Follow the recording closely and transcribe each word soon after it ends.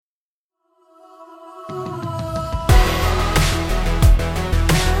And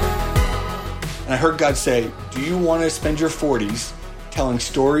I heard God say, do you want to spend your 40s telling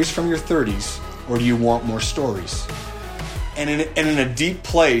stories from your 30s, or do you want more stories? And in a deep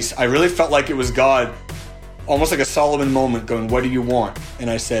place, I really felt like it was God, almost like a Solomon moment, going, what do you want? And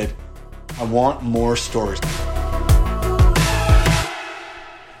I said, I want more stories.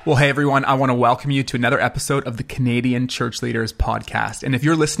 Well, hey everyone, I want to welcome you to another episode of the Canadian Church Leaders Podcast. And if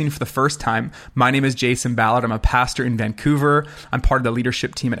you're listening for the first time, my name is Jason Ballard. I'm a pastor in Vancouver. I'm part of the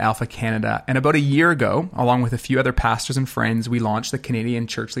leadership team at Alpha Canada. And about a year ago, along with a few other pastors and friends, we launched the Canadian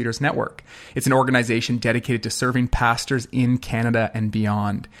Church Leaders Network. It's an organization dedicated to serving pastors in Canada and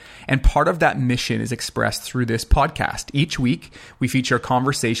beyond. And part of that mission is expressed through this podcast. Each week, we feature a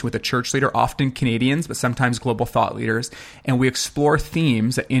conversation with a church leader, often Canadians, but sometimes global thought leaders, and we explore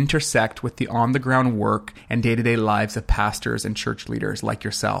themes that intersect with the on-the-ground work and day-to-day lives of pastors and church leaders like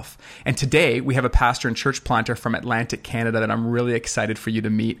yourself. And today, we have a pastor and church planter from Atlantic Canada that I'm really excited for you to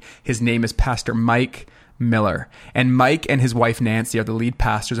meet. His name is Pastor Mike Miller. And Mike and his wife Nancy are the lead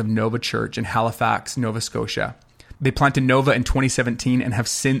pastors of Nova Church in Halifax, Nova Scotia. They planted Nova in 2017 and have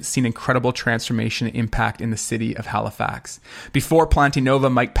since seen incredible transformation and impact in the city of Halifax. Before planting Nova,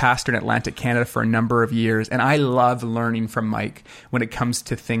 Mike pastored in Atlantic Canada for a number of years, and I love learning from Mike when it comes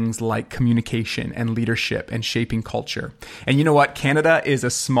to things like communication and leadership and shaping culture. And you know what? Canada is a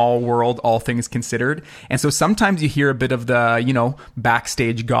small world, all things considered, and so sometimes you hear a bit of the,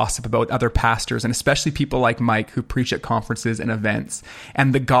 backstage gossip about other pastors, and especially people like Mike who preach at conferences and events.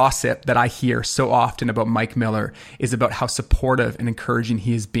 And the gossip that I hear so often about Mike Miller is about how supportive and encouraging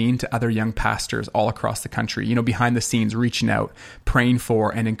he has been to other young pastors all across the country, behind the scenes, reaching out, praying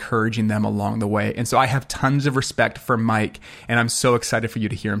for, and encouraging them along the way. And so I have tons of respect for Mike, and I'm so excited for you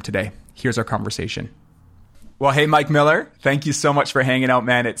to hear him today. Here's our conversation. Well, hey, Mike Miller, thank you so much for hanging out,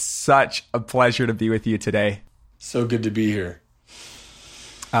 man. It's such a pleasure to be with you today. So good to be here.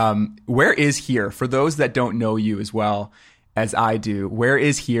 Where is here? For those that don't know you as well as I do, where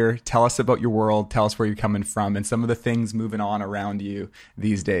is here? Tell us about your world. Tell us where you're coming from and some of the things moving on around you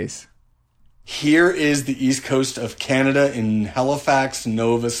these days. Here is the east coast of Canada in Halifax,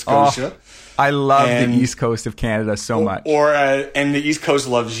 Nova Scotia. I love the east coast of Canada so much. And the east coast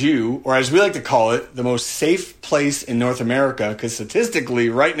loves you, or as we like to call it, the most safe place in North America, because statistically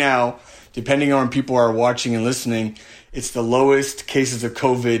right now, depending on people are watching and listening, it's the lowest cases of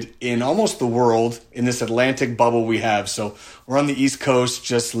COVID in almost the world in this Atlantic bubble we have. So we're on the East Coast,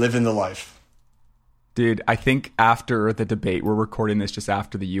 just living the life. Dude, I think after the debate, we're recording this just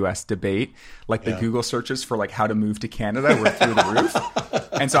after the US debate, the Google searches for how to move to Canada were through the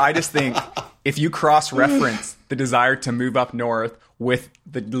roof. And so I just think if you cross-reference the desire to move up north with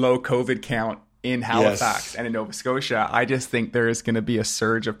the low COVID count in Halifax and in Nova Scotia, I just think there is going to be a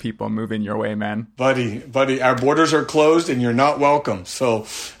surge of people moving your way, man. Buddy, our borders are closed and you're not welcome. So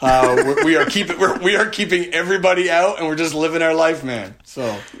we are keeping everybody out, and we're just living our life, man.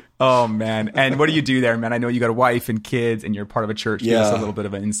 So. Oh, man. And what do you do there, man? I know you got a wife and kids and you're part of a church. Give us a little bit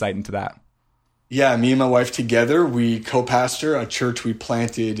of an insight into that. Yeah, me and my wife together, we co-pastor a church we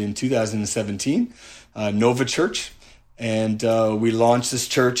planted in 2017, Nova Church. And we launched this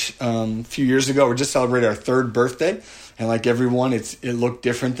church a few years ago. We just celebrated our third birthday. And like everyone, it looked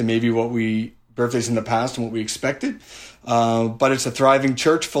different than maybe birthdays in the past and what we expected. But it's a thriving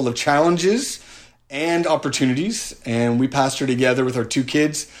church full of challenges and opportunities. And we pastor together with our two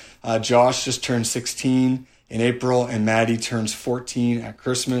kids. Josh just turned 16 in April, and Maddie turns 14 at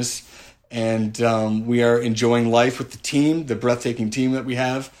Christmas. And we are enjoying life with the team, the breathtaking team that we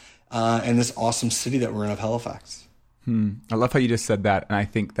have, and this awesome city that we're in of Halifax. I love how you just said that. And I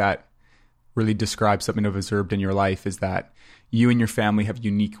think that really describes something I've observed in your life, is that you and your family have a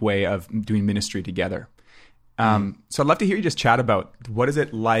unique way of doing ministry together. So I'd love to hear you just chat about what is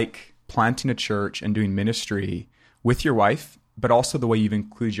it like planting a church and doing ministry with your wife, but also the way you've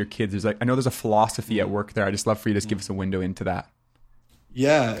included your kids. I know there's a philosophy at work there. I just love for you to just give us a window into that.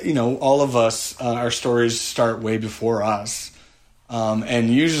 Yeah, all of us, our stories start way before us. And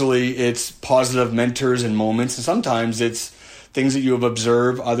usually it's positive mentors and moments. And sometimes it's things that you have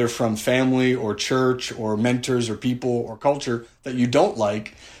observed either from family or church or mentors or people or culture that you don't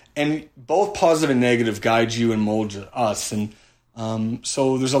like. And both positive and negative guide you and mold us. And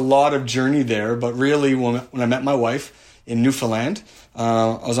so there's a lot of journey there. But really, when I met my wife in Newfoundland,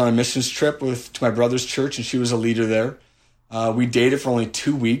 I was on a missions trip to my brother's church, and she was a leader there. We dated for only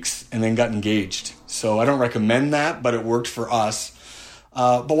 2 weeks and then got engaged. So I don't recommend that, but it worked for us.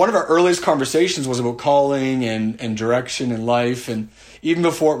 But one of our earliest conversations was about calling and direction in life. And even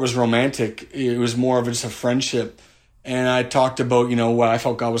before it was romantic, it was more of just a friendship. And I talked about, what I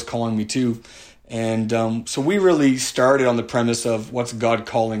felt God was calling me to. And so we really started on the premise of what's God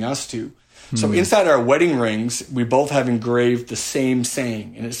calling us to. So inside our wedding rings, we both have engraved the same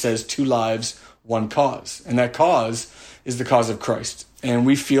saying, and it says 2 lives, 1 cause. And that cause is the cause of Christ. And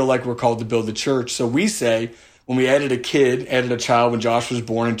we feel like we're called to build the church. So we say, when we added a child, when Josh was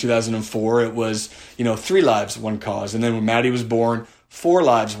born in 2004, it was, 3 lives, 1 cause. And then when Maddie was born, 4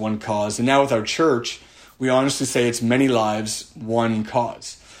 lives, 1 cause. And now with our church, we honestly say it's many lives, 1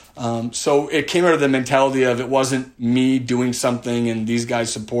 cause. So it came out of the mentality of it wasn't me doing something and these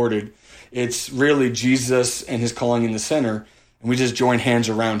guys supported. It's really Jesus and his calling in the center. And we just joined hands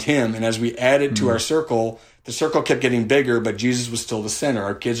around him. And as we added to our circle, the circle kept getting bigger, but Jesus was still the center.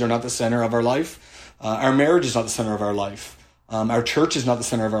 Our kids are not the center of our life. Our marriage is not the center of our life. Our church is not the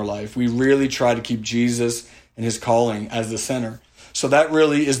center of our life. We really try to keep Jesus and his calling as the center. So that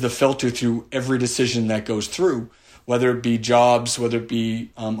really is the filter through every decision that goes through, whether it be jobs, whether it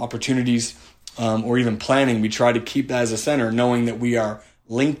be opportunities, or even planning. We try to keep that as a center, knowing that we are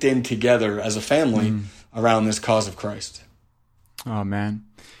linked in together as a family around this cause of Christ. Oh, man.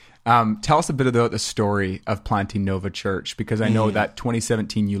 Tell us a bit about the story of planting Nova Church, because I know that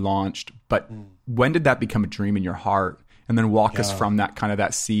 2017 you launched, but when did that become a dream in your heart? And then walk us from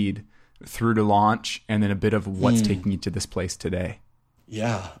that seed through to launch, and then a bit of what's taking you to this place today.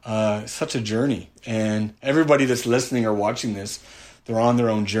 Yeah, such a journey. And everybody that's listening or watching this, they're on their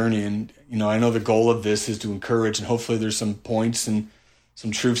own journey. And, I know the goal of this is to encourage, and hopefully there's some points and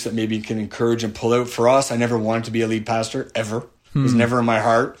some truths that maybe can encourage and pull out. For us, I never wanted to be a lead pastor, ever. It was never in my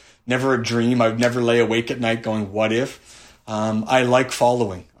heart, never a dream. I would never lay awake at night going, what if? I like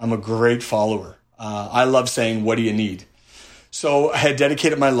following. I'm a great follower. I love saying, what do you need? So I had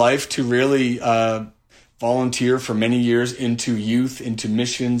dedicated my life to really volunteer for many years into youth, into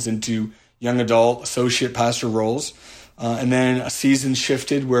missions, into young adult associate pastor roles. And then a season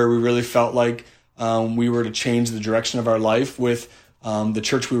shifted where we really felt like we were to change the direction of our life with the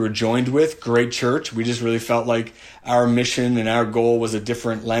church we were joined with. Great church. We just really felt like our mission and our goal was a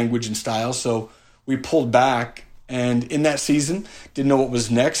different language and style. So we pulled back. And in that season, didn't know what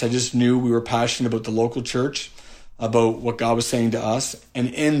was next. I just knew we were passionate about the local church, about what God was saying to us.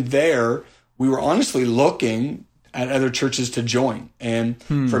 And in there, we were honestly looking at other churches to join. And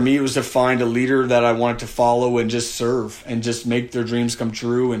for me, it was to find a leader that I wanted to follow and just serve and just make their dreams come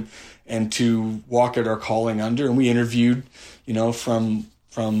true and to walk at our calling under. And we interviewed,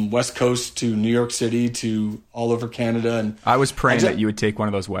 from West Coast to New York City to all over Canada. And I was praying that you would take one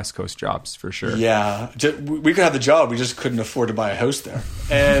of those West Coast jobs for sure. Yeah. We could have the job. We just couldn't afford to buy a house there.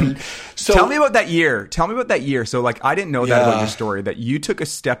 And so Tell me about that year. So I didn't know that about your story, that you took a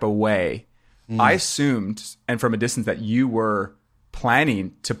step away. I assumed, and from a distance, that you were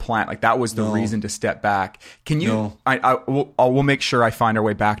planning to plant, like that was the reason to step back. Can you, we'll make sure I find our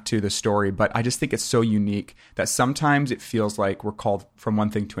way back to the story, but I just think it's so unique that sometimes it feels like we're called from one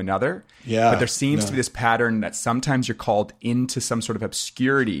thing to another. Yeah. But there seems to be this pattern that sometimes you're called into some sort of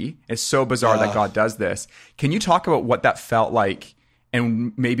obscurity. It's so bizarre that God does this. Can you talk about what that felt like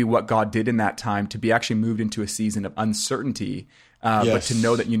and maybe what God did in that time to be actually moved into a season of uncertainty, but to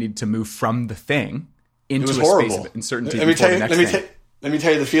know that you need to move from the thing into a space of uncertainty. Let me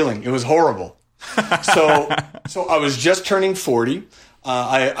tell you the feeling. It was horrible. So I was just turning 40.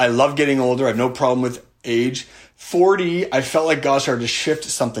 I love getting older. I have no problem with age. 40, I felt like God started to shift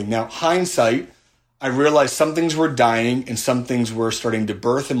something. Now, hindsight, I realized some things were dying and some things were starting to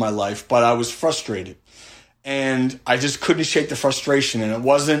birth in my life, but I was frustrated. And I just couldn't shake the frustration. And it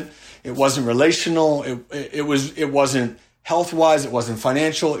wasn't relational. It wasn't health-wise, it wasn't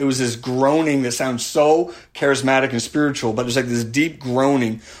financial. It was this groaning that sounds so charismatic and spiritual, but there's like this deep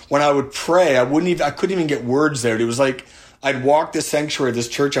groaning. When I would pray, I couldn't even get words there. It was like I'd walk this sanctuary, this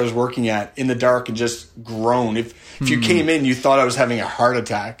church I was working at, in the dark and just groan. If you came in, you thought I was having a heart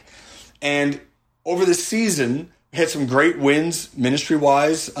attack. And over the season, we had some great wins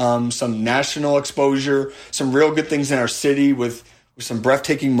ministry-wise, some national exposure, some real good things in our city with some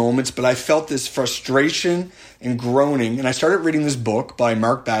breathtaking moments, but I felt this frustration and groaning. And I started reading this book by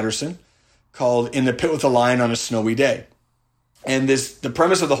Mark Batterson called In the Pit with the Lion on a Snowy Day. And the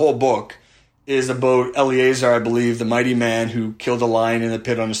premise of the whole book is about Eleazar, I believe, the mighty man who killed a lion in the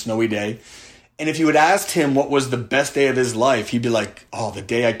pit on a snowy day. And if you had asked him what was the best day of his life, he'd be like, the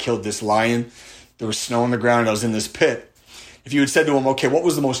day I killed this lion, there was snow on the ground, I was in this pit. If you had said to him, okay, what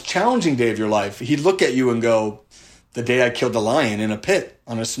was the most challenging day of your life? He'd look at you and go, the day I killed a lion in a pit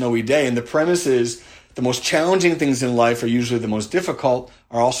on a snowy day. And the premise is the most challenging things in life are usually the most difficult,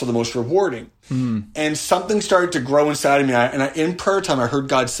 are also the most rewarding. And something started to grow inside of me. And in prayer time, I heard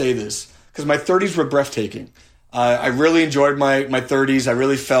God say this, because my 30s were breathtaking. I really enjoyed my 30s. I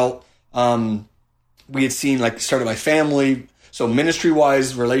really felt we had seen, like, started my family, so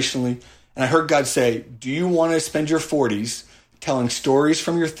ministry-wise, relationally. And I heard God say, do you want to spend your 40s telling stories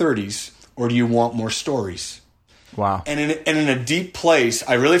from your 30s, or do you want more stories? Wow. And in a deep place,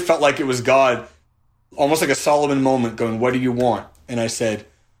 I really felt like it was God, almost like a Solomon moment, going, what do you want? And I said,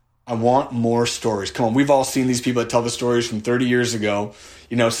 I want more stories. Come on, we've all seen these people that tell the stories from 30 years ago.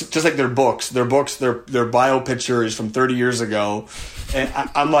 You know, just like their bio picture is from 30 years ago. And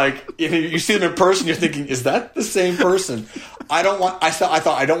I'm like, you see them in person, you're thinking, is that the same person? I thought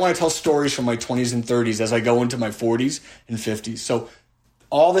I don't want to tell stories from my 20s and 30s as I go into my 40s and 50s. So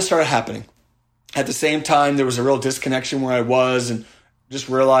all this started happening. At the same time, there was a real disconnection where I was, and just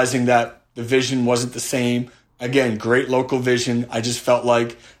realizing that the vision wasn't the same. Again, great local vision. I just felt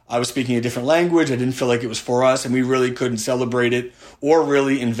like I was speaking a different language. I didn't feel like it was for us, and we really couldn't celebrate it or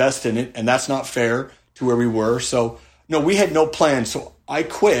really invest in it, and that's not fair to where we were. So, no, we had no plan. So I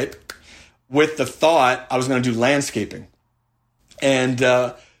quit with the thought I was going to do landscaping. And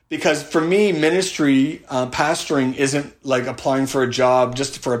because for me, ministry, pastoring isn't like applying for a job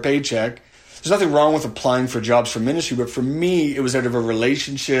just for a paycheck. There's nothing wrong with applying for jobs for ministry, but for me, it was out of a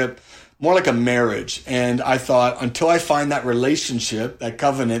relationship, more like a marriage. And I thought, until I find that relationship, that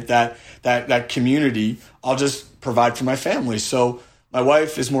covenant, that community, I'll just provide for my family. So my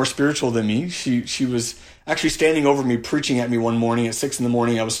wife is more spiritual than me. She was actually standing over me, preaching at me one morning at 6 a.m.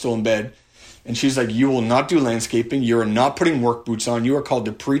 I was still in bed. And she's like, you will not do landscaping. You are not putting work boots on. You are called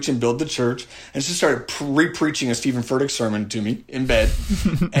to preach and build the church. And she started re-preaching a Stephen Furtick sermon to me in bed.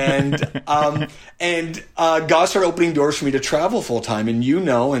 And God started opening doors for me to travel full time. And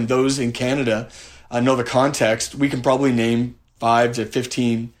and those in Canada know the context. We can probably name 5 to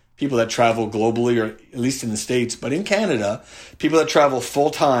 15 people that travel globally, or at least in the States. But in Canada, people that travel full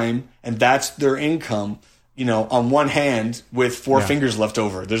time, and that's their income, on one hand with four fingers left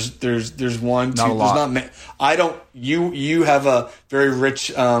over. There's one, not two, a lot. There's not, you have a very rich,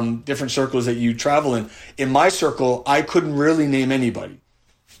 different circles that you travel in. In my circle, I couldn't really name anybody.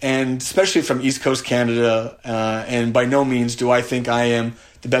 And especially from East Coast Canada, and by no means do I think I am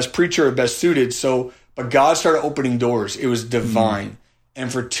the best preacher or best suited. But God started opening doors. It was divine.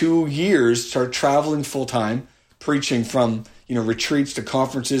 And for 2 years, started traveling full time, preaching from, retreats to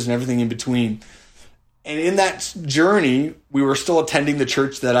conferences and everything in between. And in that journey, we were still attending the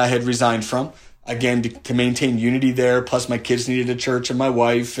church that I had resigned from, again, to maintain unity there. Plus, my kids needed a church and my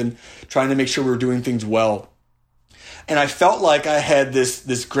wife, and trying to make sure we were doing things well. And I felt like I had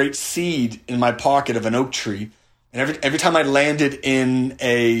this great seed in my pocket of an oak tree. And every time I landed in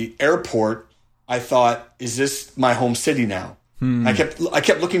a airport, I thought, is this my home city now? I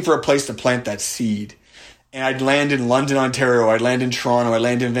kept looking for a place to plant that seed. And I'd land in London, Ontario. I'd land in Toronto. I'd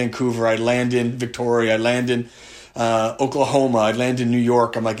land in Vancouver. I'd land in Victoria. I'd land in Oklahoma. I'd land in New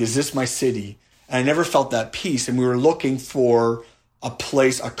York. I'm like, is this my city? And I never felt that peace. And we were looking for a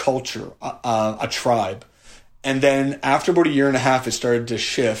place, a culture, a tribe. And then after about 1.5 years, it started to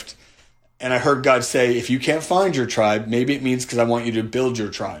shift. And I heard God say, if you can't find your tribe, maybe it means because I want you to build your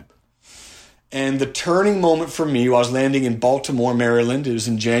tribe. And the turning moment for me was landing in Baltimore, Maryland. It was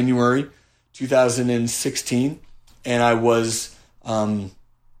in January 2016, and I was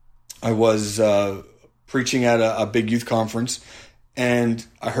preaching at a big youth conference, and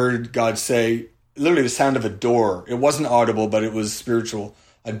I heard God say, literally the sound of a door. It wasn't audible, but it was spiritual.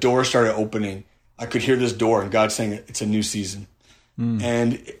 A door started opening. I could hear this door, and God saying, it's a new season.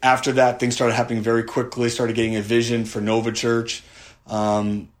 And after that, things started happening very quickly. Started getting a vision for Nova Church,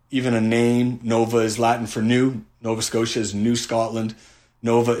 even a name. Nova is Latin for new. Nova Scotia is New Scotland.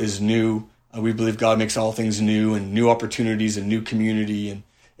 Nova is new. We believe God makes all things new, and new opportunities and new community, and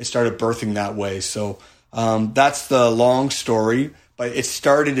it started birthing that way. So that's the long story, but it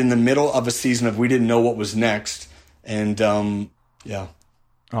started in the middle of a season of we didn't know what was next. And yeah.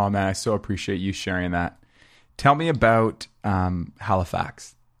 Oh man, I so appreciate you sharing that. Tell me about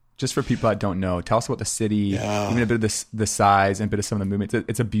Halifax. Just for people that don't know, tell us about the city, even a bit of the size and a bit of some of the movement.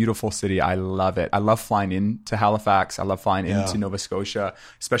 It's a beautiful city. I love it. I love flying into Halifax. I love flying into Nova Scotia,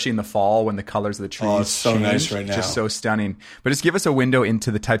 especially in the fall when the colors of the trees it's so change. nice right now. Just so stunning. But just give us a window into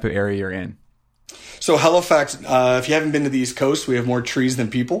the type of area you're in. So Halifax, if you haven't been to the East Coast, we have more trees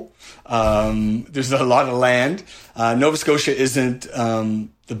than people. There's a lot of land. Nova Scotia isn't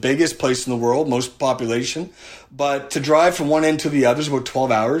the biggest place in the world, most population. But to drive from one end to the other is about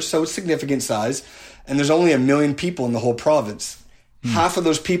 12 hours, so it's significant size. And there's only 1 million people in the whole province. Half of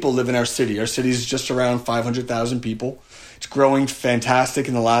those people live in our city. Our city is just around 500,000 people. It's growing fantastic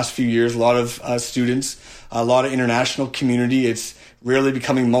in the last few years. A lot of students, a lot of international community. It's really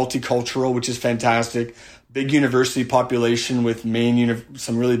becoming multicultural, which is fantastic. big university population with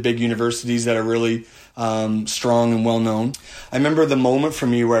some really big universities that are really strong and well known. I remember the moment for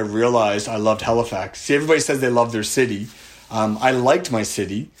me where I realized I loved Halifax. See, everybody says they love their city. I liked my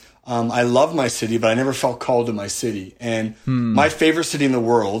city. I love my city, but I never felt called to my city. And my favorite city in the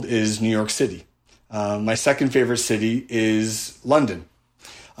world is New York City. My second favorite city is London.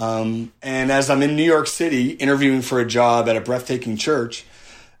 And as I'm in New York City interviewing for a job at a breathtaking church,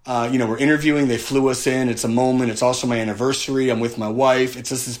 we're interviewing, they flew us in. It's a moment. It's also my anniversary. I'm with my wife. It's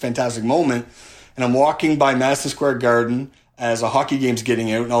just this fantastic moment. And I'm walking by Madison Square Garden as a hockey game's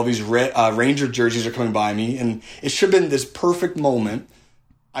getting out and all these Ranger jerseys are coming by me. And it should have been this perfect moment.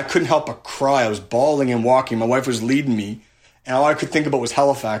 I couldn't help but cry. I was bawling and walking. My wife was leading me. And all I could think about was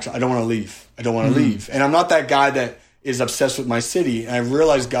Halifax. I don't want to leave. I don't want to leave. And I'm not that guy that is obsessed with my city. And I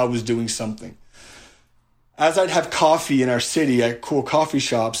realized God was doing something. As I'd have coffee in our city at cool coffee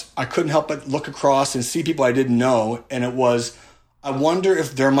shops, I couldn't help but look across and see people I didn't know. And it was, I wonder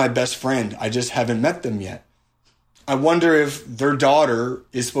if they're my best friend. I just haven't met them yet. I wonder if their daughter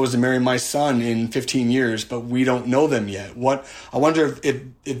is supposed to marry my son in 15 years, but we don't know them yet. I wonder if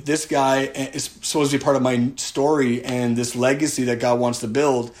this guy is supposed to be part of my story and this legacy that God wants to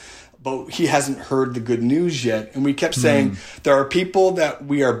build, but he hasn't heard the good news yet. And we kept saying, there are people that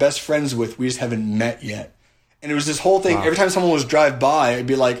we are best friends with, we just haven't met yet. And it was this whole thing. Wow. Every time someone was drive by, I'd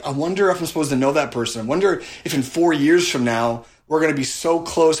be like, I wonder if I'm supposed to know that person. I wonder if in 4 years from now, we're going to be so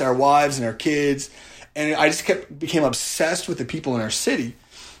close, our wives and our kids. And I just became obsessed with the people in our city.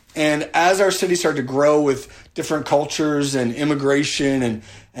 And as our city started to grow with different cultures and immigration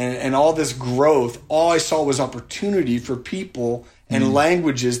and all this growth, all I saw was opportunity for people and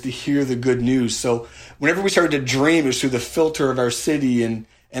languages to hear the good news. So whenever we started to dream, it was through the filter of our city and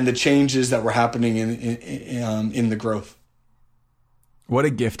the changes that were happening in the growth. What a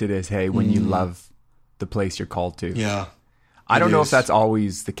gift it is, hey, when you love the place you're called to. Yeah. I don't know if that's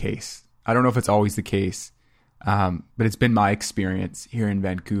always the case. I don't know if it's always the case, but it's been my experience here in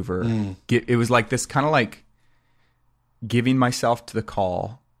Vancouver. It was like this kind of like giving myself to the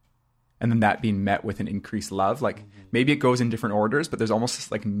call and then that being met with an increased love. Like maybe it goes in different orders, but there's almost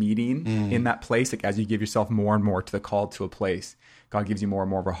this like meeting in that place. Like as you give yourself more and more to the call to a place, God gives you more and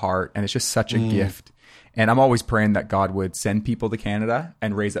more of a heart. And it's just such a gift. And I'm always praying that God would send people to Canada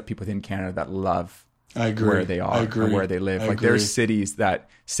and raise up people within Canada that love where they are and where they live. Like there's cities that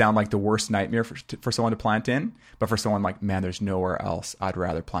sound like the worst nightmare for someone to plant in, but for someone like, man, there's nowhere else I'd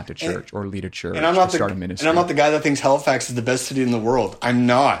rather plant a church or lead a church or start a ministry. And I'm not the guy that thinks Halifax is the best city in the world. I'm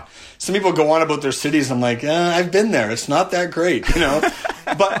not. Some people go on about their cities. I'm like, I've been there. It's not that great,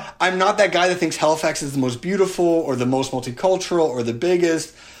 But I'm not that guy that thinks Halifax is the most beautiful or the most multicultural or the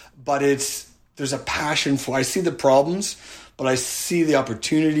biggest. But there's a passion for. I see the problems, but I see the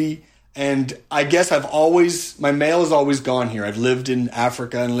opportunity. And I guess my mail has always gone here. I've lived in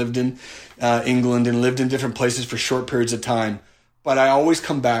Africa and lived in England and lived in different places for short periods of time. But I always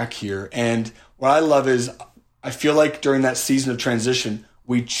come back here. And what I love is I feel like during that season of transition,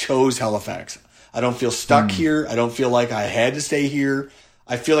 we chose Halifax. I don't feel stuck here. I don't feel like I had to stay here.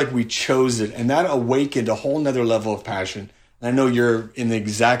 I feel like we chose it. And that awakened a whole nother level of passion. And I know you're in the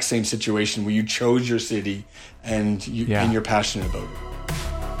exact same situation where you chose your city and you're passionate about it.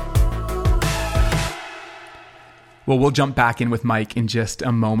 Well, we'll jump back in with Mike in just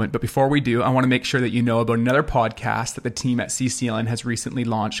a moment. But before we do, I want to make sure that you know about another podcast that the team at CCLN has recently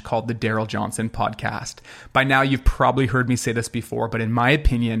launched called the Daryl Johnson Podcast. By now, you've probably heard me say this before, but in my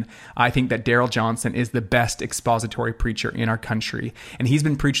opinion, I think that Daryl Johnson is the best expository preacher in our country. And he's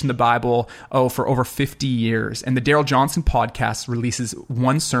been preaching the Bible, for over 50 years. And the Daryl Johnson Podcast releases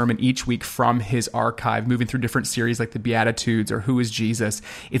one sermon each week from his archive, moving through different series like the Beatitudes or Who is Jesus.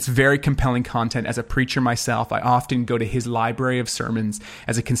 It's very compelling content. As a preacher myself, I often go to his library of sermons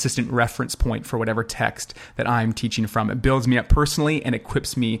as a consistent reference point for whatever text that I'm teaching from. It builds me up personally and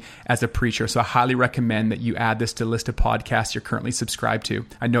equips me as a preacher. So I highly recommend that you add this to the list of podcasts you're currently subscribed to.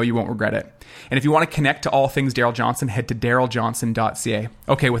 I know you won't regret it. And if you want to connect to all things Daryl Johnson, head to daryljohnson.ca.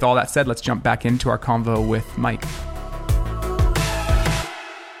 Okay, with all that said, let's jump back into our convo with Mike.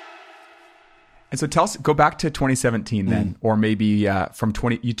 And so go back to 2017 then, or maybe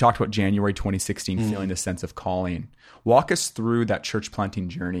you talked about January 2016, feeling this sense of calling. Walk us through that church planting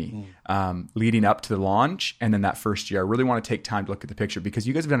journey leading up to the launch and then that first year. I really want to take time to look at the picture because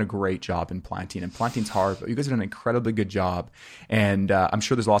you guys have done a great job in planting, and planting's hard, but you guys have done an incredibly good job. And I'm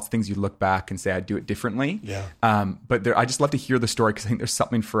sure there's lots of things you look back and say, I'd do it differently. Yeah. But I just love to hear the story because I think there's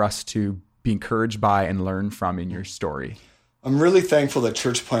something for us to be encouraged by and learn from in your story. I'm really thankful that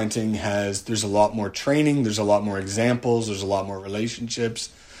church planting there's a lot more training, there's a lot more examples, there's a lot more relationships.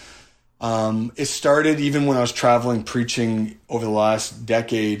 It started even when I was traveling, preaching over the last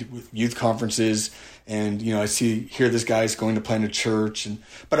decade with youth conferences. And, I hear this guy's going to plant a church.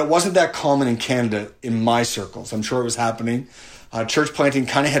 But it wasn't that common in Canada in my circles. I'm sure it was happening. Church planting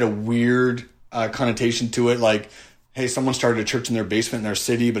kind of had a weird connotation to it. Like, hey, someone started a church in their basement in their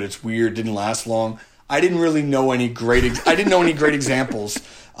city, but it's weird, didn't last long. I didn't really know any great examples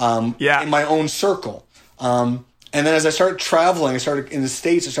in my own circle. And then as I started traveling, I started in the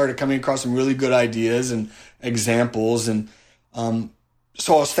States, I started coming across some really good ideas and examples. And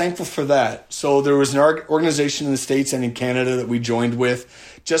so I was thankful for that. So there was an organization in the States and in Canada that we joined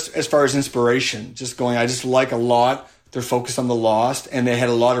with, just as far as inspiration, I just like a lot. They're focused on the lost, and they had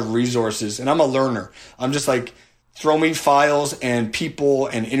a lot of resources. And I'm a learner. I'm just like, throw me files and people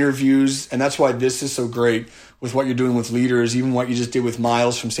and interviews. And that's why this is so great with what you're doing with leaders, even what you just did with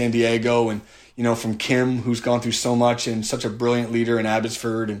Miles from San Diego, and, from Kim, who's gone through so much and such a brilliant leader in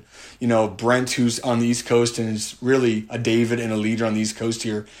Abbotsford, and, Brent, who's on the East Coast and is really a David and a leader on the East Coast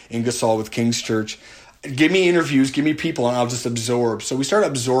here, Ingersoll with King's Church. Give me interviews, give me people, and I'll just absorb. So we started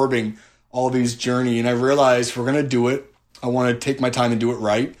absorbing all these journey, and I realized if we're going to do it, I want to take my time and do it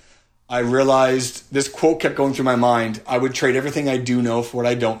right. I realized this quote kept going through my mind. I would trade everything I do know for what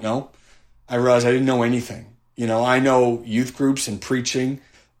I don't know. I realized I didn't know anything. I know youth groups and preaching,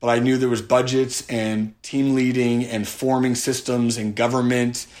 but I knew there was budgets and team leading and forming systems and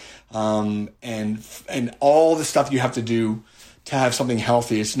government, and all the stuff you have to do to have something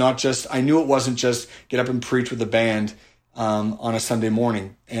healthy. It's not just, I knew it wasn't just get up and preach with a band on a Sunday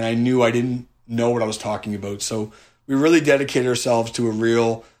morning. And I knew I didn't know what I was talking about. So we really dedicated ourselves to a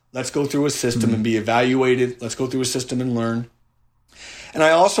real, let's go through a system and be evaluated. Let's go through a system and learn. And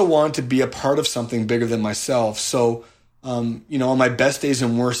I also wanted to be a part of something bigger than myself. So, on my best days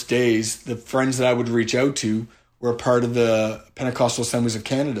and worst days, the friends that I would reach out to were a part of the Pentecostal Assemblies of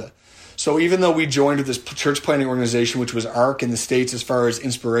Canada. So even though we joined this church planting organization, which was ARC in the States as far as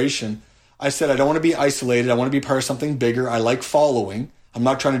inspiration, I said, I don't want to be isolated. I want to be part of something bigger. I like following. I'm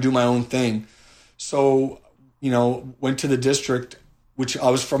not trying to do my own thing. So, went to the district, which I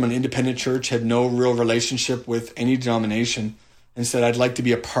was from an independent church, had no real relationship with any denomination, and said, I'd like to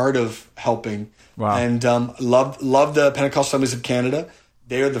be a part of helping. Wow. And love the Pentecostal Assemblies of Canada.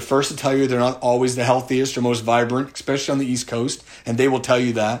 They are the first to tell you they're not always the healthiest or most vibrant, especially on the East Coast, and they will tell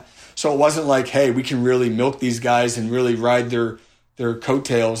you that. So it wasn't like, hey, we can really milk these guys and really ride their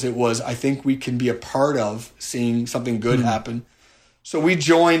coattails. It was, I think we can be a part of seeing something good happen. So we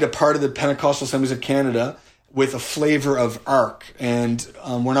joined a part of the Pentecostal Assemblies of Canada with a flavor of ARC. And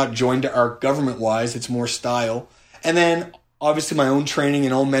we're not joined to ARC government-wise. It's more style. And then obviously my own training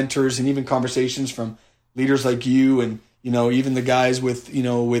and own mentors and even conversations from leaders like you and, even the guys with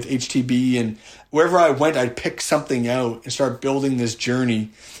HTB, and wherever I went, I'd pick something out and start building this journey.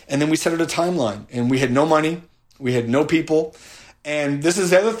 And then we set out a timeline, and we had no money. We had no people. And this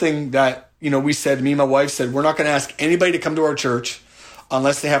is the other thing that, we said, me and my wife said, we're not going to ask anybody to come to our church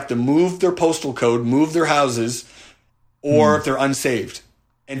unless they have to move their postal code, move their houses, or if they're unsaved.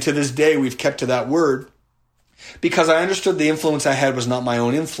 And to this day, we've kept to that word because I understood the influence I had was not my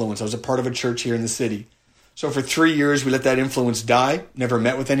own influence. I was a part of a church here in the city. So for 3 years, we let that influence die, never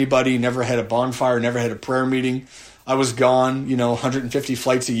met with anybody, never had a bonfire, never had a prayer meeting. I was gone, 150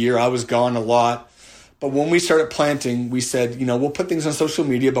 flights a year. I was gone a lot. But when we started planting, we said, we'll put things on social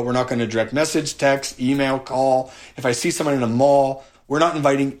media, but we're not going to direct message, text, email, call. If I see someone in a mall, we're not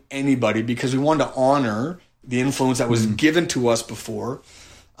inviting anybody because we wanted to honor the influence that was given to us before.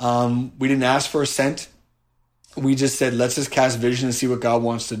 We didn't ask for a cent. We just said, let's just cast vision and see what God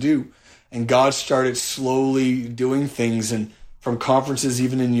wants to do. And God started slowly doing things, and from conferences,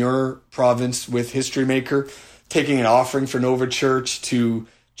 even in your province with History Maker, taking an offering for Nova Church, to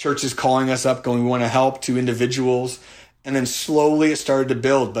churches calling us up, going, we want to help, to individuals. And then slowly it started to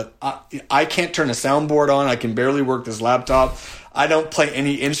build. But I can't turn a soundboard on. I can barely work this laptop. I don't play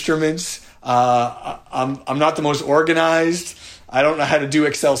any instruments. I'm not the most organized. I don't know how to do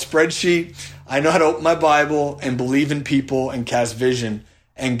Excel spreadsheet. I know how to open my Bible and believe in people and cast vision.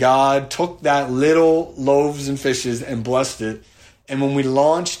 And God took that little loaves and fishes and blessed it. And when we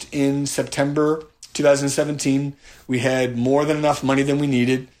launched in September 2017, we had more than enough money than we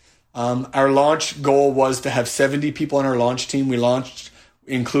needed. Our launch goal was to have 70 people on our launch team. We launched,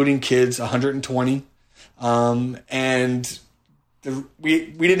 including kids, 120. And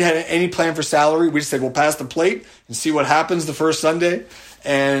we didn't have any plan for salary. We just said, we'll pass the plate and see what happens the first Sunday.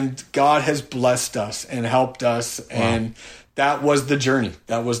 And God has blessed us and helped us. Wow. And that was the journey.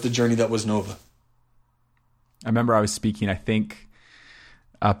 That was the journey that was Nova. I remember I was speaking, I think,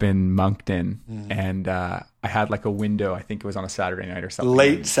 up in Moncton, and I had like a window. I think it was on a Saturday night or something.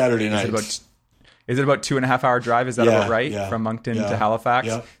 Late Saturday night. Is it about 2.5 hour drive? Is that about right? Yeah, from Moncton to Halifax?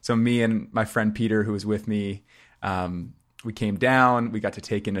 Yeah. So me and my friend Peter, who was with me, we came down. We got to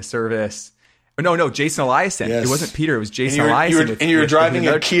take in a service. Oh, no, Jason Eliason. Yes. It wasn't Peter. It was Jason Eliason. And you were driving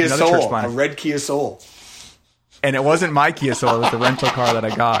a Kia Soul, a red Kia Soul. And it wasn't my Kia Soul. It was the rental car that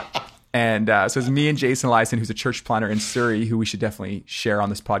I got. And so it was me and Jason Eliason, who's a church planner in Surrey, who we should definitely share on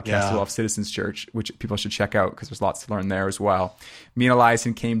this podcast as well, of Citizens Church, which people should check out because there's lots to learn there as well. Me and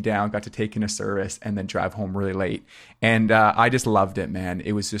Eliason came down, got to take in a service, and then drive home really late. And I just loved it, man.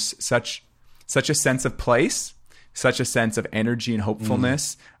 It was just such a sense of place, such a sense of energy and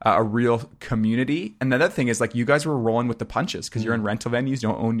hopefulness, a real community. And the other thing is, like, you guys were rolling with the punches because you're in rental venues, you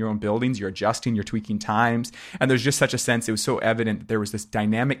don't own your own buildings, you're adjusting, you're tweaking times. And there's just such a sense, it was so evident that there was this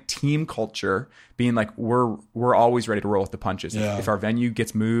dynamic team culture being like, we're always ready to roll with the punches. Yeah. If our venue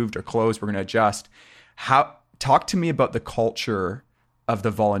gets moved or closed, we're going to adjust. Talk to me about the culture of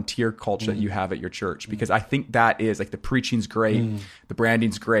the volunteer culture that you have at your church, because I think that is like, the preaching's great, the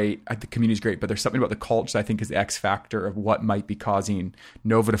branding's great, the community's great, but there's something about the culture that I think is the X factor of what might be causing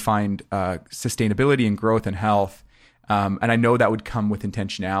Nova to find sustainability and growth and health. And I know that would come with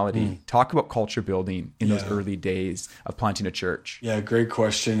intentionality. Talk about culture building in those early days of planting a church. Yeah, great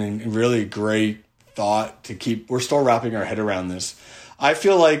question, and really great thought to keep. We're still wrapping our head around this. I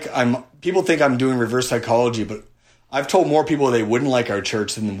feel like people think I'm doing reverse psychology, but I've told more people they wouldn't like our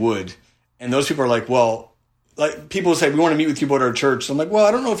church than would. And those people are like, well, like, people say, we want to meet with you about our church. So I'm like, well,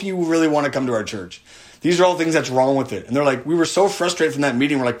 I don't know if you really want to come to our church. These are all things that's wrong with it. And they're like, we were so frustrated from that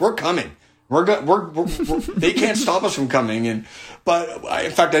meeting. We're like, we're coming. They can't stop us from coming. But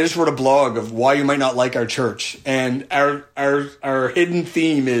in fact, I just wrote a blog of why you might not like our church. And our hidden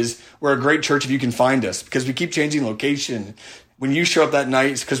theme is, we're a great church if you can find us, because we keep changing location. When you show up that night,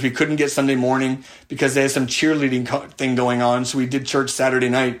 it's because we couldn't get Sunday morning because they had some cheerleading thing going on. So we did church Saturday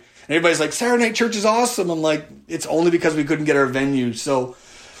night. And everybody's like, Saturday night church is awesome. I'm like, it's only because we couldn't get our venue. So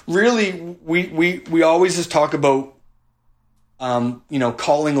really, we always just talk about,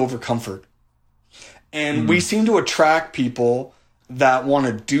 calling over comfort. And we seem to attract people that want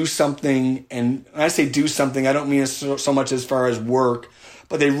to do something. And when I say do something, I don't mean so much as far as work,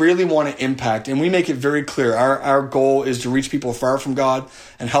 but they really want to impact. And we make it very clear. Our goal is to reach people far from God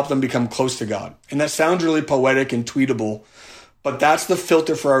and help them become close to God. And that sounds really poetic and tweetable, but that's the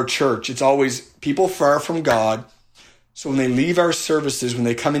filter for our church. It's always people far from God. So when they leave our services, when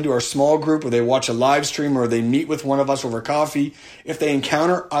they come into our small group, or they watch a live stream, or they meet with one of us over coffee, if they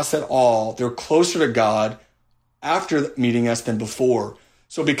encounter us at all, they're closer to God after meeting us than before.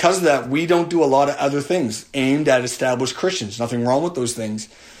 So because of that, we don't do a lot of other things aimed at established Christians. Nothing wrong with those things.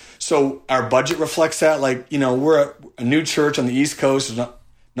 So our budget reflects that. Like, we're a new church on the East Coast. There's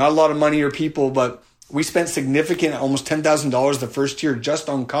not a lot of money or people, but we spent significant, almost $10,000 the first year just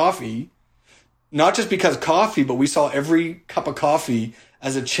on coffee. Not just because coffee, but we saw every cup of coffee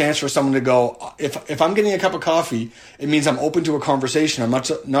as a chance for someone to go, if I'm getting a cup of coffee, it means I'm open to a conversation. I'm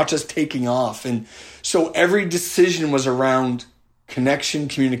not just taking off. And so every decision was around connection,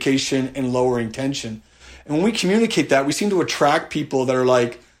 communication, and lowering tension. And when we communicate that, we seem to attract people that are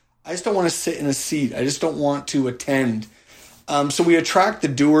like, I just don't want to sit in a seat. I just don't want to attend. So we attract the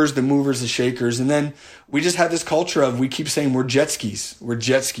doers, the movers, the shakers. And then we just have this culture of, we keep saying we're jet skis. We're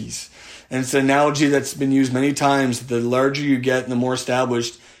jet skis. And it's an analogy that's been used many times. The larger you get and the more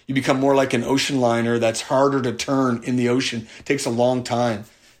established, you become more like an ocean liner that's harder to turn in the ocean. It takes a long time.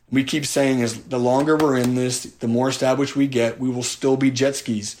 We keep saying, as the longer we're in this, the more established we get, we will still be jet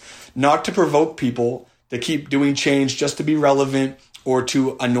skis. Not to provoke people to keep doing change just to be relevant or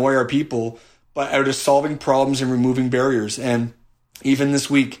to annoy our people, but out of solving problems and removing barriers. And even this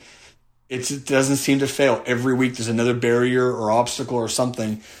week, it doesn't seem to fail. Every week there's another barrier or obstacle or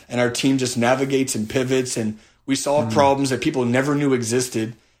something, and our team just navigates and pivots, and we solve problems that people never knew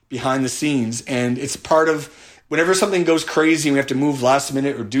existed behind the scenes. And it's part of, whenever something goes crazy and we have to move last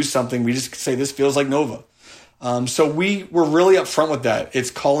minute or do something, we just say, this feels like Nova. So we're really upfront with that.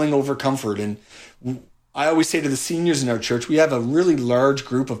 It's calling over comfort. And I always say to the seniors in our church, we have a really large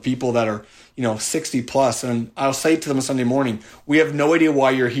group of people that are, 60 plus. And I'll say to them on Sunday morning, we have no idea why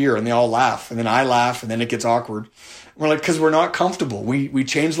you're here. And they all laugh. And then I laugh, and then it gets awkward. We're like, because we're not comfortable. We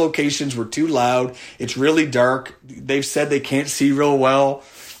change locations. We're too loud. It's really dark. They've said they can't see real well.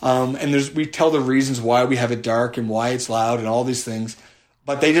 And we tell the reasons why we have it dark and why it's loud and all these things.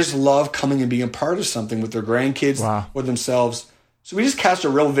 But they just love coming and being a part of something with their grandkids, with themselves. So we just cast a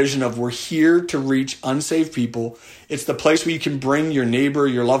real vision of, we're here to reach unsaved people. It's the place where you can bring your neighbor,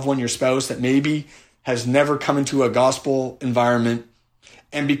 your loved one, your spouse that maybe has never come into a gospel environment.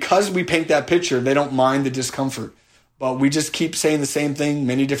 And because we paint that picture, they don't mind the discomfort. But we just keep saying the same thing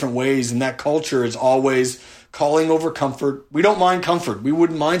many different ways. And that culture is always calling over comfort. We don't mind comfort. We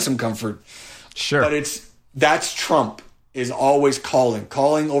wouldn't mind some comfort. Sure. But that's Trump is always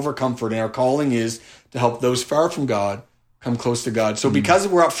calling over comfort. And our calling is to help those far from God come close to God. So because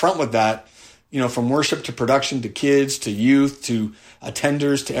we're up front with that, from worship to production to kids to youth to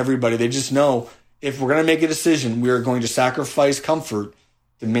attenders to everybody, they just know if we're going to make a decision, we are going to sacrifice comfort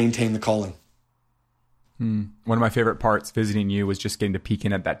to maintain the calling. One of my favorite parts visiting you was just getting to peek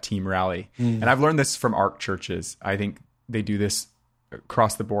in at that team rally. And I've learned this from ARC churches. I think they do this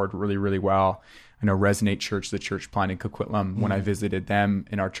across the board really, really well. I know Resonate Church, the church plant in Coquitlam, when I visited them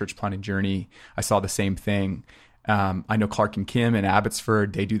in our church planting journey, I saw the same thing. I know Clark and Kim in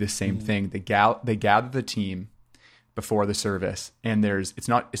Abbotsford, they do the same thing. They gather the team before the service, and it's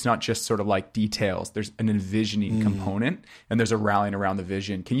not just sort of like details. There's an envisioning component, and there's a rallying around the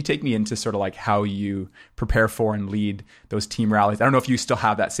vision. Can you take me into sort of like how you prepare for and lead those team rallies? I don't know if you still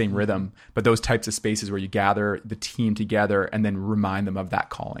have that same rhythm, but those types of spaces where you gather the team together and then remind them of that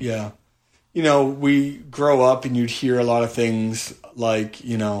calling. Yeah. We grow up and you'd hear a lot of things like,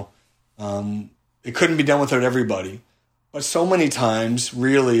 it couldn't be done without everybody. But so many times,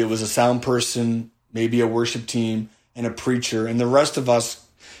 really, it was a sound person, maybe a worship team, and a preacher. And the rest of us,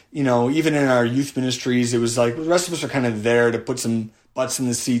 even in our youth ministries, it was like the rest of us are kind of there to put some butts in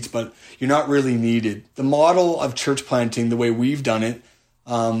the seats, but you're not really needed. The model of church planting, the way we've done it,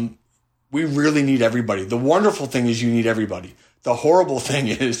 we really need everybody. The wonderful thing is you need everybody. The horrible thing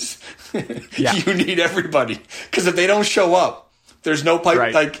is you need everybody. Because if they don't show up, there's no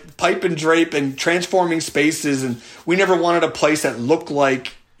pipe and drape and transforming spaces. And we never wanted a place that looked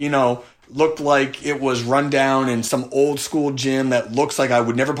like it was run down in some old school gym that looks like I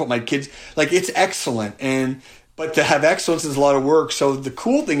would never put my kids. Like, it's excellent. But to have excellence is a lot of work. So the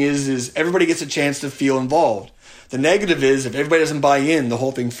cool thing is everybody gets a chance to feel involved. The negative is if everybody doesn't buy in, the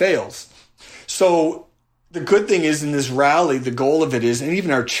whole thing fails. So the good thing is in this rally, the goal of it is, and even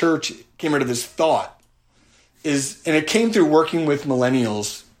our church came out of this thought, and it came through working with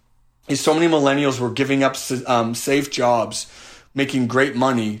millennials, is so many millennials were giving up safe jobs, making great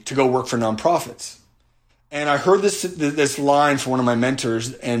money to go work for nonprofits. And I heard this line from one of my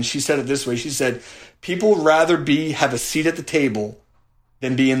mentors, and she said it this way. She said, people would rather have a seat at the table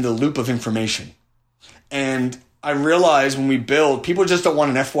than be in the loop of information. And I realize when we build, people just don't want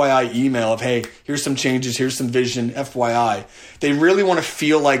an FYI email of, hey, here's some changes, here's some vision, FYI. They really want to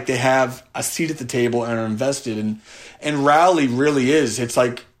feel like they have a seat at the table and are invested. And Rally really is. It's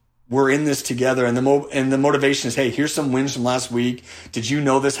like we're in this together. And the motivation is, hey, here's some wins from last week. Did you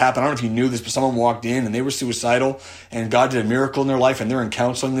know this happened? I don't know if you knew this, but someone walked in and they were suicidal and God did a miracle in their life and they're in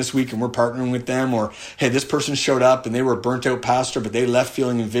counseling this week and we're partnering with them. Or, hey, this person showed up and they were a burnt out pastor, but they left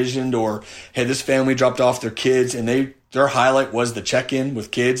feeling envisioned. Or, hey, this family dropped off their kids and their highlight was the check-in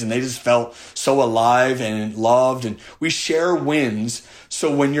with kids and they just felt so alive and loved. And we share wins.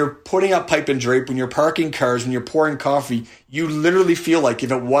 So when you're putting up pipe and drape, when you're parking cars, when you're pouring coffee, you literally feel like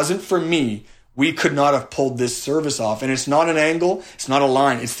if it wasn't for me, we could not have pulled this service off. And it's not an angle. It's not a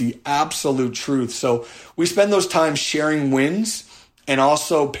line. It's the absolute truth. So we spend those times sharing wins and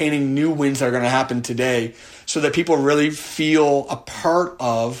also painting new wins that are going to happen today so that people really feel a part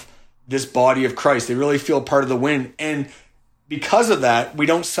of this body of Christ. They really feel part of the win. And because of that, we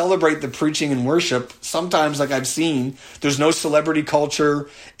don't celebrate the preaching and worship. Sometimes, like I've seen, there's no celebrity culture.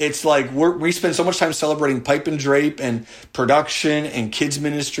 It's like we spend so much time celebrating pipe and drape and production and kids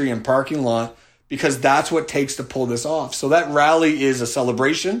ministry and parking lot because that's what it takes to pull this off. So that rally is a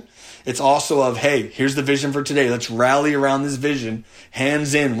celebration. It's also of, hey, here's the vision for today. Let's rally around this vision.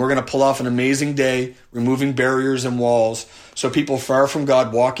 Hands in. We're going to pull off an amazing day, removing barriers and walls. So people far from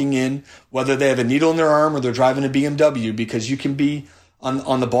God walking in, whether they have a needle in their arm or they're driving a BMW, because you can be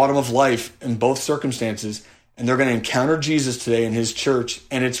on the bottom of life in both circumstances, and they're going to encounter Jesus today in his church.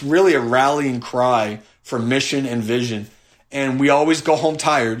 And it's really a rallying cry for mission and vision. And we always go home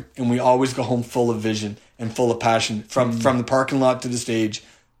tired, and we always go home full of vision and full of passion from the parking lot to the stage.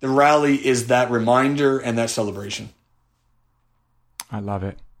 The rally is that reminder and that celebration. I love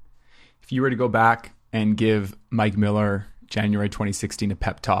it. If you were to go back and give Mike Miller January 2016 a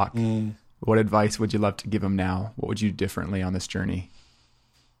pep talk, what advice would you love to give him now? What would you do differently on this journey?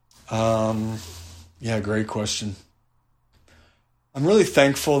 Yeah, great question. I'm really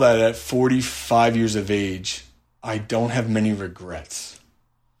thankful that at 45 years of age, I don't have many regrets.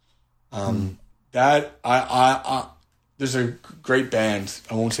 There's a great band.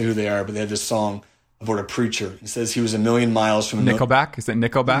 I won't say who they are, but they have this song, about a preacher. He says he was a million miles from Nickelback. Is it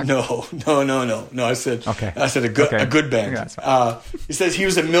Nickelback? No. I said okay. I said a good band. Yeah, he says he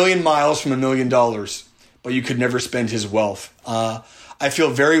was a million miles from $1 million, but you could never spend his wealth. I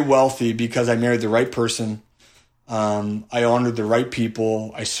feel very wealthy because I married the right person. I honored the right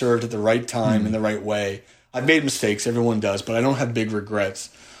people. I served at the right time in the right way. I've made mistakes. Everyone does, but I don't have big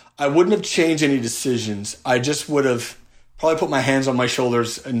regrets. I wouldn't have changed any decisions. I just would have probably put my hands on my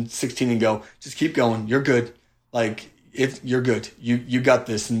shoulders in 16 and go, just keep going. You're good. You're good. You got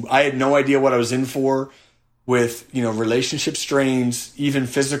this. And I had no idea what I was in for with, relationship strains, even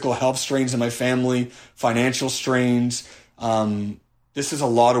physical health strains in my family, financial strains. This is a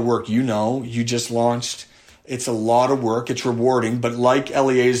lot of work. You just launched. It's a lot of work. It's rewarding. But like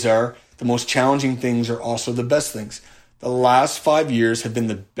Eliezer, the most challenging things are also the best things. The last 5 years have been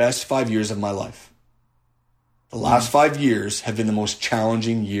the best 5 years of my life. The last 5 years have been the most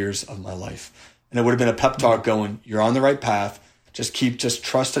challenging years of my life. And it would have been a pep talk going, you're on the right path. Just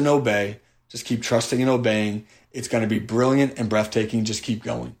trust and obey. Just keep trusting and obeying. It's going to be brilliant and breathtaking. Just keep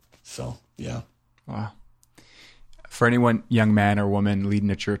going. So, yeah. Wow. For anyone, young man or woman leading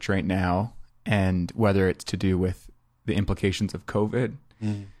a church right now, and whether it's to do with the implications of COVID,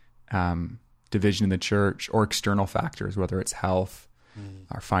 division in the church, or external factors, whether it's health,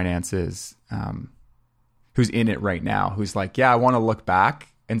 our finances, who's in it right now, who's like, yeah, I want to look back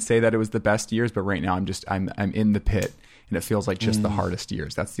and say that it was the best years, but right now I'm in the pit and it feels like just the hardest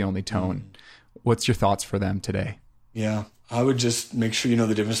years. That's the only tone. What's your thoughts for them today? Yeah, I would just make sure you know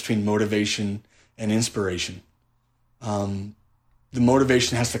the difference between motivation and inspiration. The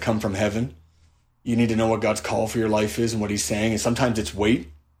motivation has to come from heaven. You need to know what God's call for your life is and what he's saying. And sometimes it's wait.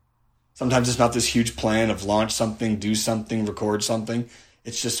 Sometimes it's not this huge plan of launch something, do something, record something.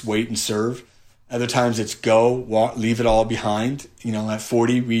 It's just wait and serve. Other times it's go, walk, leave it all behind. At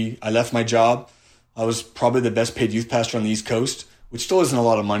 40, I left my job. I was probably the best paid youth pastor on the East Coast, which still isn't a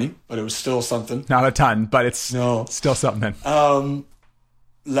lot of money, but it was still something. Not a ton, but it's still something.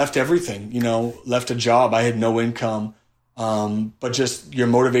 Left everything, left a job. I had no income, but just your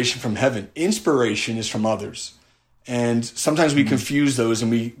motivation from heaven. Inspiration is from others. And sometimes we confuse those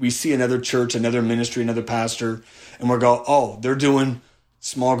and we see another church, another ministry, another pastor, and we go, oh, they're doing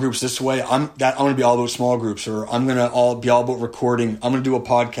small groups this way. I'm going to be all about small groups, or I'm going to be all about recording. I'm going to do a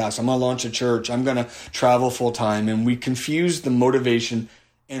podcast. I'm going to launch a church. I'm going to travel full time. And we confuse the motivation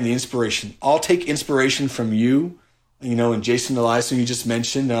and the inspiration. I'll take inspiration from you, and Jason Elias, you just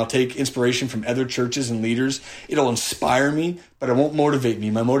mentioned, and I'll take inspiration from other churches and leaders. It'll inspire me, but it won't motivate me.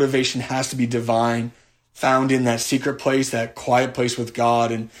 My motivation has to be divine, found in that secret place, that quiet place with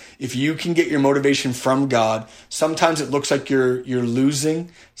God. And if you can get your motivation from God, sometimes it looks like you're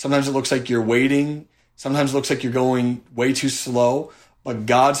losing. Sometimes it looks like you're waiting. Sometimes it looks like you're going way too slow. But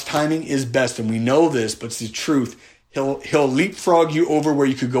God's timing is best, and we know this, but it's the truth. He'll leapfrog you over where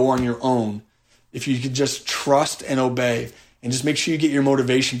you could go on your own if you could just trust and obey. And just make sure you get your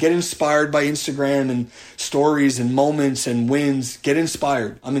motivation. Get inspired by Instagram and stories and moments and wins. Get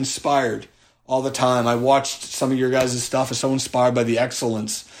inspired. I'm inspired all the time. I watched some of your guys' stuff. I'm so inspired by the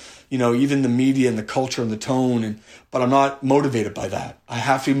excellence, even the media and the culture and the tone. But I'm not motivated by that. I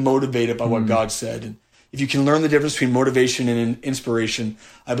have to be motivated by what God said. And if you can learn the difference between motivation and inspiration,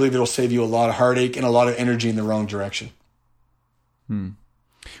 I believe it'll save you a lot of heartache and a lot of energy in the wrong direction.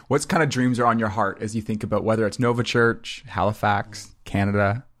 What kind of dreams are on your heart as you think about whether it's Nova Church, Halifax,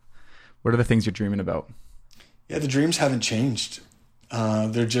 Canada? What are the things you're dreaming about? Yeah, the dreams haven't changed.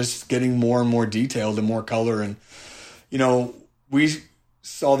 They're just getting more and more detailed and more color. And, we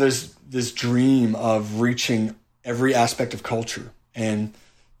saw this dream of reaching every aspect of culture. And,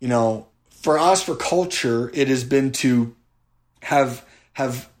 for us, for culture, it has been to have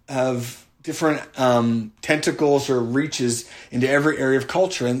different tentacles or reaches into every area of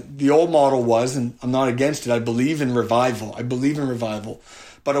culture. And the old model was, and I'm not against it, I believe in revival.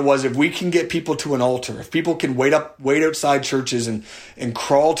 But it was, if we can get people to an altar, if people can wait outside churches and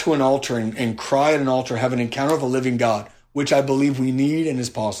crawl to an altar and cry at an altar, have an encounter with a living God, which I believe we need and is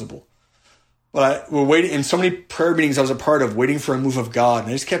possible. But we're waiting, in so many prayer meetings I was a part of, waiting for a move of God. And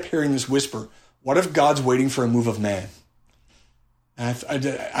I just kept hearing this whisper, what if God's waiting for a move of man? And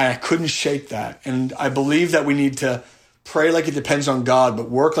I couldn't shake that. And I believe that we need to pray like it depends on God, but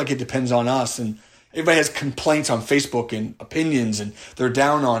work like it depends on us. And everybody has complaints on Facebook and opinions, and they're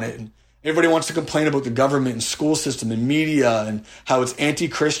down on it. And everybody wants to complain about the government and school system and media and how it's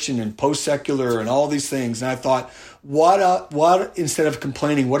anti-Christian and post-secular and all these things. And I thought, what instead of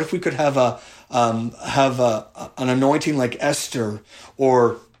complaining, what if we could have an anointing like Esther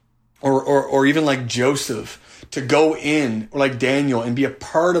or even like Joseph to go in, or like Daniel, and be a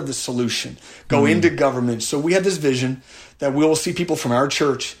part of the solution, go into government. So we have this vision that we will see people from our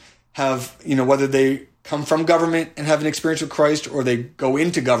church have, whether they come from government and have an experience with Christ, or they go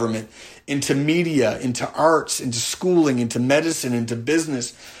into government, into media, into arts, into schooling, into medicine, into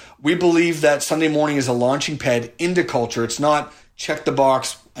business. We believe that Sunday morning is a launching pad into culture. It's not check the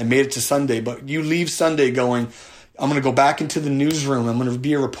box, I made it to Sunday, but you leave Sunday going, I'm going to go back into the newsroom, I'm going to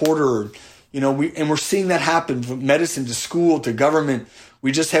be a reporter. And we're seeing that happen from medicine to school to government.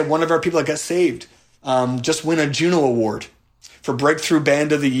 We just had one of our people that got saved just win a Juno Award for Breakthrough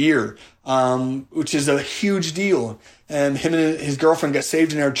Band of the Year, which is a huge deal. And him and his girlfriend got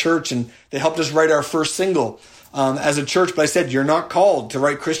saved in our church, and they helped us write our first single as a church. But I said, you're not called to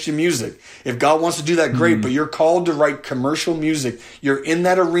write Christian music. If God wants to do that, great, but you're called to write commercial music. You're in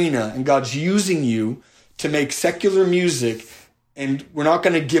that arena, and God's using you to make secular music, and we're not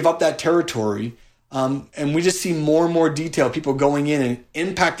going to give up that territory. And we just see more and more detail, people going in and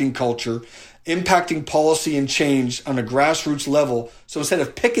impacting culture, impacting policy and change on a grassroots level. So instead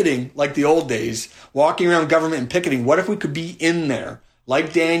of picketing like the old days, walking around government and picketing, what if we could be in there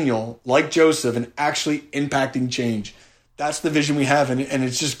like Daniel, like Joseph, and actually impacting change? That's the vision we have, and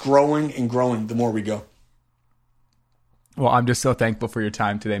it's just growing and growing the more we go. Well, I'm just so thankful for your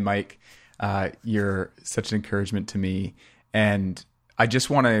time today, Mike. You're such an encouragement to me. And I just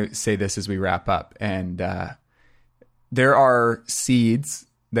want to say this as we wrap up. And there are seeds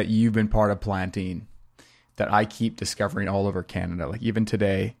that you've been part of planting that I keep discovering all over Canada. Like even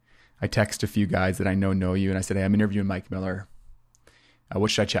today, I text a few guys that I know you, and I said, hey, I'm interviewing Mike Miller. What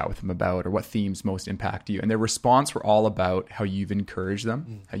should I chat with him about, or what themes most impact you? And their response were all about how you've encouraged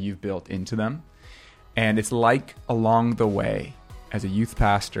them, how you've built into them. And it's like along the way, as a youth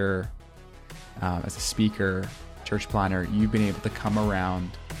pastor, as a speaker, church planner, you've been able to come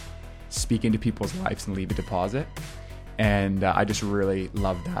around, speak into people's lives, and leave a deposit. And I just really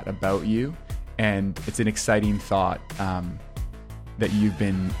love that about you. And it's an exciting thought that you've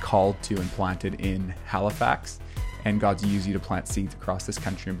been called to and planted in Halifax. And God's used you to plant seeds across this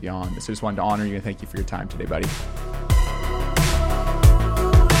country and beyond. So I just wanted to honor you and thank you for your time today, buddy.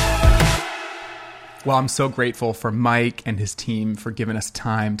 Well, I'm so grateful for Mike and his team for giving us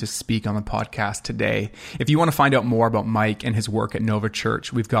time to speak on the podcast today. If you want to find out more about Mike and his work at Nova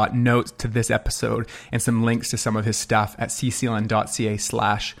Church, we've got notes to this episode and some links to some of his stuff at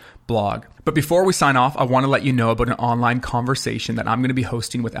ccln.ca/blog. But before we sign off, I want to let you know about an online conversation that I'm going to be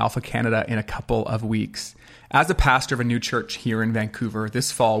hosting with Alpha Canada in a couple of weeks. As a pastor of a new church here in Vancouver,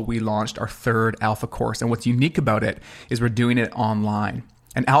 this fall we launched our third Alpha course. And what's unique about it is we're doing it online.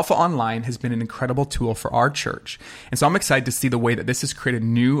 And Alpha Online has been an incredible tool for our church. And so I'm excited to see the way that this has created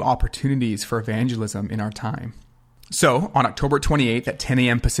new opportunities for evangelism in our time. So on October 28th at 10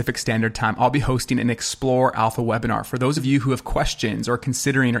 a.m. Pacific Standard Time, I'll be hosting an Explore Alpha webinar for those of you who have questions or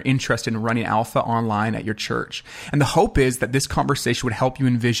considering or interested in running Alpha online at your church. And the hope is that this conversation would help you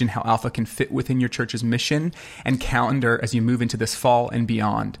envision how Alpha can fit within your church's mission and calendar as you move into this fall and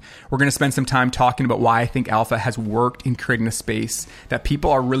beyond. We're going to spend some time talking about why I think Alpha has worked in creating a space that people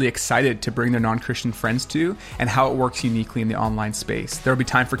are really excited to bring their non-Christian friends to, and how it works uniquely in the online space. There will be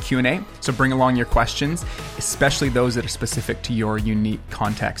time for Q&A, so bring along your questions, especially those that are specific to your unique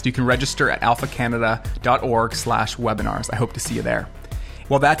context. You can register at alphacanada.org/webinars. I hope to see you there.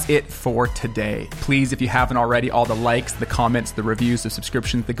 Well, that's it for today. Please, if you haven't already, all the likes, the comments, the reviews, the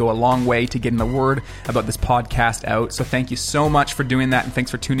subscriptions, they go a long way to getting the word about this podcast out. So thank you so much for doing that, and thanks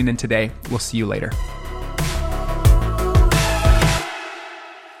for tuning in today. We'll see you later.